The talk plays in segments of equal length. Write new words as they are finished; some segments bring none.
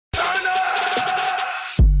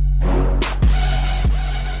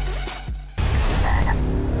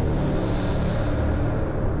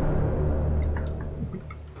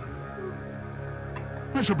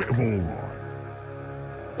That's a bit of all right.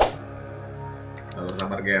 Kalau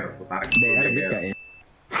sabar ger, tarik DR ger. beda ya.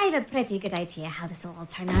 I have a pretty good idea how this will all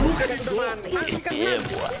turn out. Matikan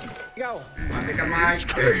mic.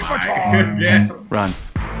 Ger. Run.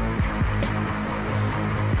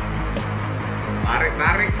 Tarik.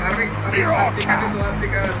 Matikan itu,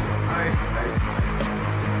 matikan. Nice.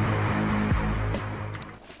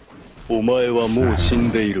 お前はもう死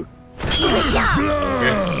んでいる。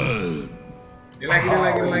 Ini lagi.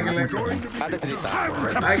 Ada cerita.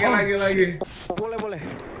 Lagi. Boleh.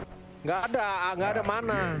 Nggak ada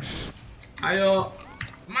mana. Ayo.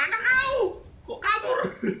 Mana kau? Kok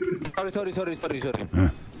kabur?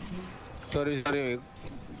 Sorry.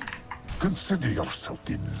 Consider yourself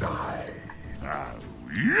denied. Oh,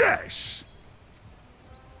 yes!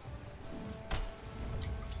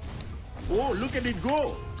 Oh, look at it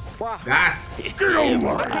go. Wah. Gas. Get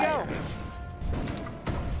over it!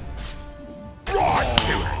 Right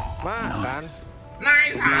to it! Makan.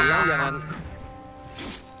 Nice. Jangan.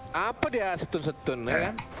 Apa dia setun ya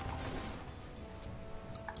kan?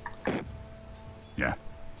 Yeah.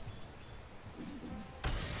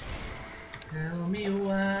 Tell me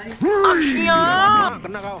why.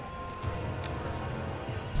 Kena kau.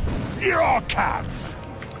 Here I come!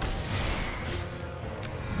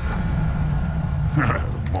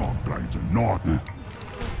 My blades are not.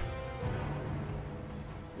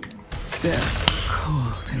 Death's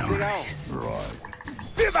cold and ice. Right.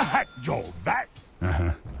 Give a hack job back!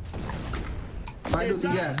 Aduh,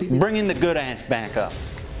 3. Bringing the good ass back up.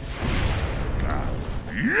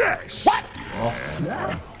 Yes! What?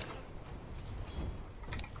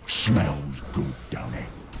 Smells good, don't it?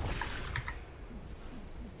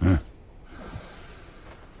 Huh?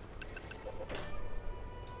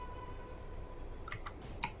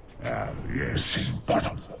 Oh, yes, in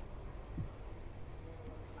bottom.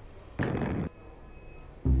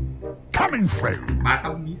 Coming through.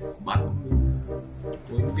 Bottom miss. Oh,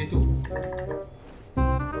 ini dia cuk.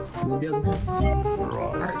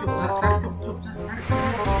 Tarik cuk.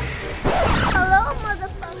 Hello,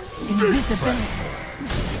 motherfucker. Invisibility.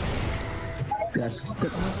 Gas.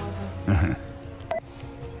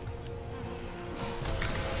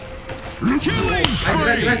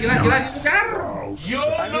 Lagi kejar. Lagi.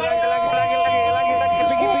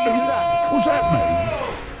 What's that mean?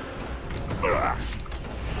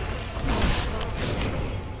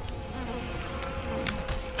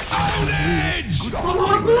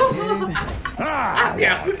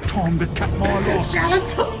 Time to cut my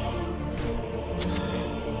losses.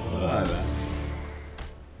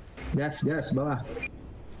 Gas bawah.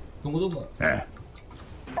 Tunggu.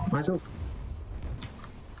 Masuk.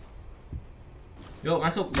 Yuk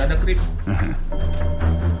masuk, udah ada creep.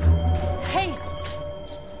 Haste.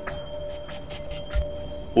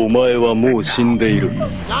 お前はもう死んでいる。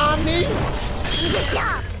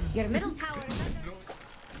 Your middle tower is under.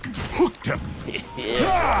 Hooked him.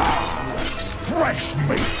 Fresh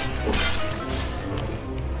meat.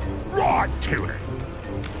 Right to it.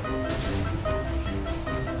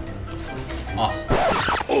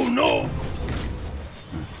 Oh no.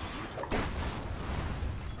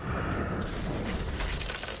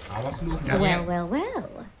 Awas lu. Well.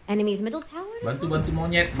 Enemy's middle tower is Bantu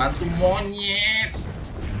monyet.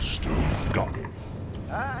 Still got it.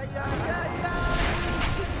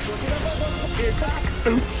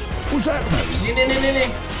 Oops. What's that mean? Nih.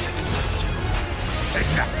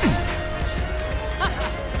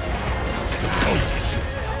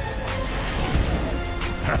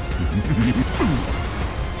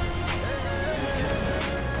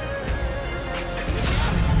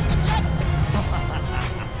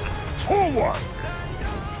 Forward.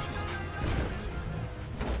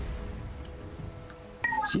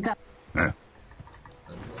 Sikat.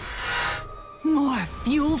 More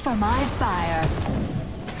fuel for my fire.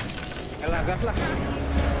 Gas lah.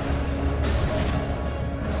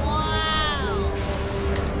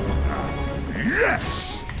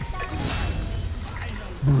 Yes.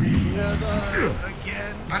 Breathe.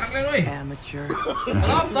 Mana kalian woi? Amateur.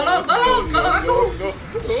 Tolong aku.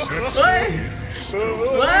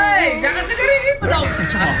 Woi, jangan dengerin itu dong.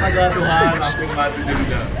 Astaga Tuhan, aku mati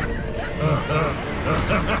juga.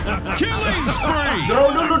 Killing spree.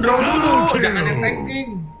 Draw dulu. Jangan yang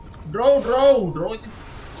tanking. Draw.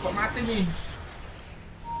 Kok mati nih?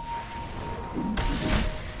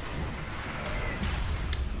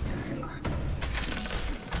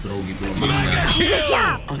 Draw gitu loh.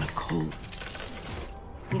 On a cold.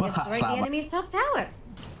 You destroyed the enemy's top tower.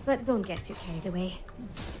 But don't get too carried away.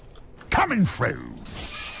 Coming through.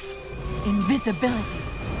 Invisibility.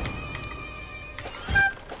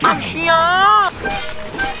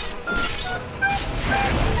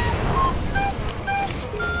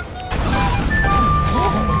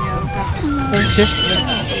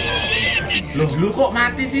 Lu kok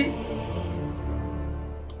mati sih?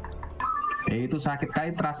 Itu sakit kali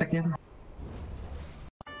traseknya.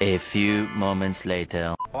 A few moments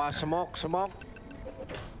later. Wah, smoke.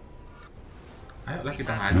 Ayolah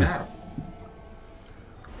kita hajar.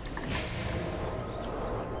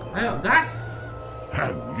 Ayo, gas.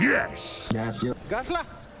 Oh, yes. Gas yuk. Gas lah.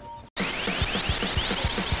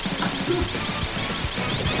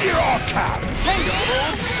 Here I come.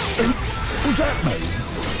 Oops, was that me?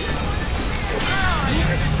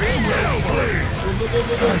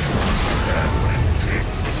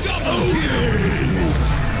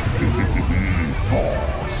 Oh,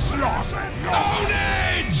 slaughter.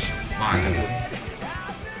 Carnage!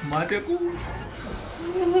 Mati aku.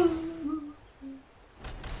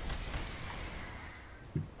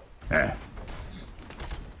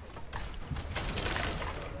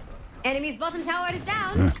 Enemy's bottom tower is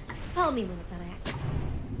down. Call me when it's on X.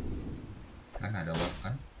 Kan ada web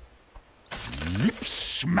kan? Lip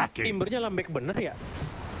smacking. Timbernya lembek bener ya?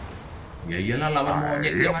 Ya iyalah lawan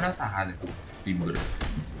monyet dia mana tahan itu timber.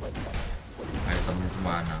 Itemnya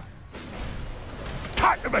kemana?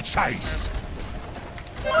 Cut to the chase.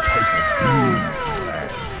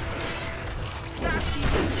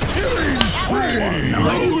 Killing spree.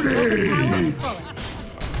 Loading.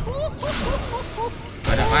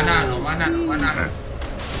 Ada mana?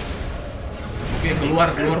 Oke,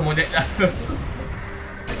 keluar monyetnya.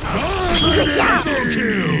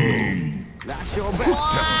 That's your best.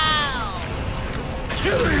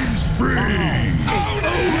 Killing spree.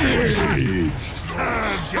 Loading.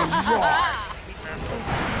 Serve you right.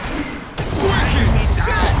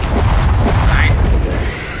 Nice.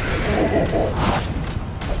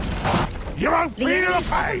 You won't The feel the enemy's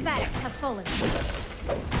bottom pain. barracks has fallen.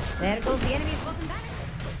 There goes the enemy's bottom barracks.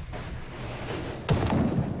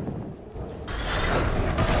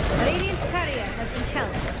 Radiant courier has been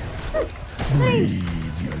killed. Strange.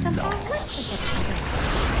 It's somehow worse than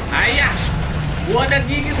that. Ayah, gua ada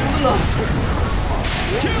gigit dulu loh.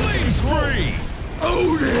 Killing spree.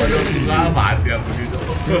 Nggak mati aku gitu.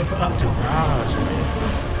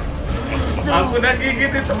 Aku udah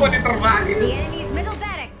gigit itu mau diterbangin. The enemy's middle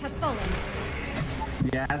barracks has fallen.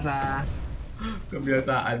 Biasa.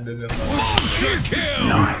 Kebiasaan dan Monster kill.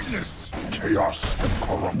 Nice. Chaos and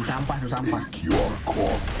corruption. Sampah. Your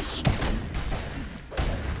corpse.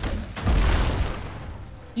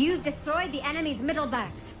 You've destroyed the enemy's middle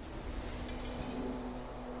barracks.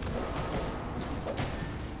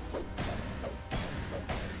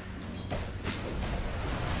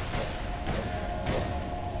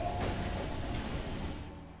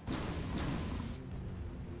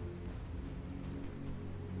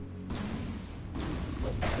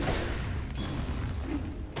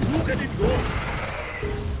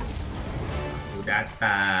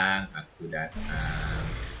 Aku datang.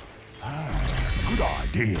 Good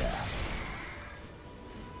idea.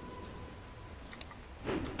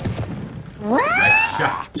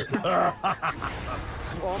 Asyah.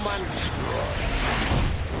 Oman.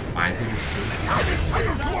 Apaan sih itu?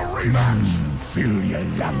 Time to a rematch. Fill your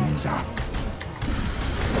lungs up.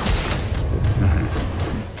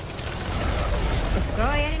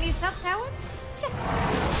 Destroy enemy's top tower? Check.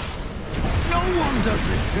 No one does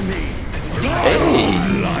this to me. Hey,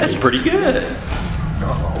 that's pretty good.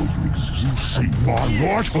 Now you see my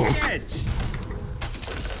right hook.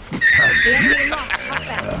 The enemy lost top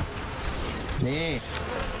barracks. Nih.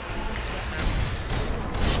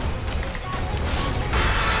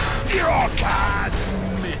 Here I come.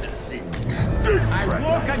 Menacing. I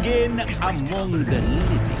walk again among the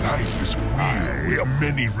living. Life is weird. We are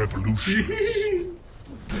many revolutions.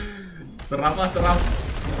 Seram.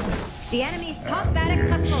 The enemy's top barracks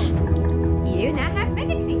has fallen. You now have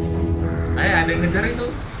mega creeps. Ayo, ada yang ngejar itu.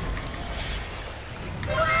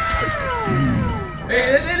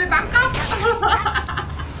 Ini tangkap.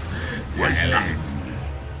 Ya elah.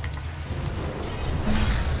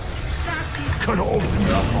 Cut off.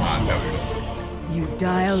 You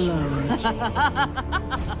die alone.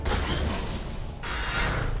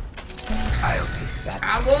 I'll take that.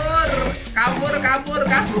 Kabur.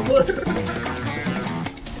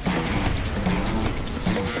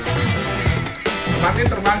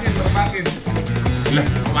 Terbangin. Lah,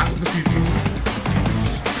 masuk ke situ.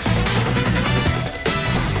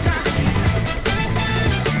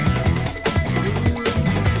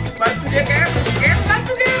 Bantu dia, Ker,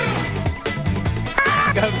 bantu Ker.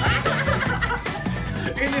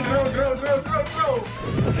 Ini draw.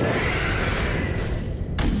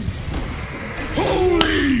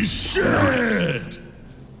 Holy shit!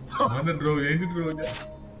 Mana draw-nya ini draw-nya?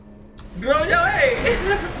 Draw-nya, wey!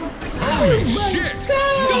 Holy shit!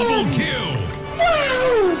 Double kill!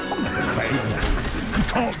 You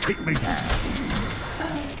can't kick me down.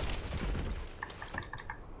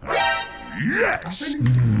 Yes!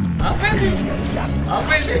 Apa ini?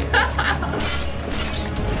 Apa ini?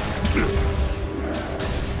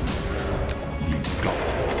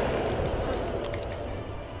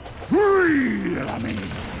 Real, I mean.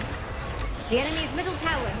 The enemy's middle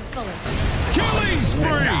tower has fallen. Killing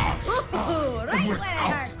spree! Ooh, right where it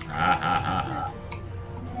hurts.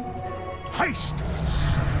 Haste!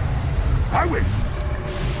 I win!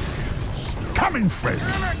 Coming, friend!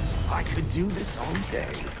 I could do this all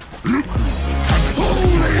day.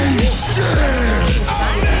 Holy shit!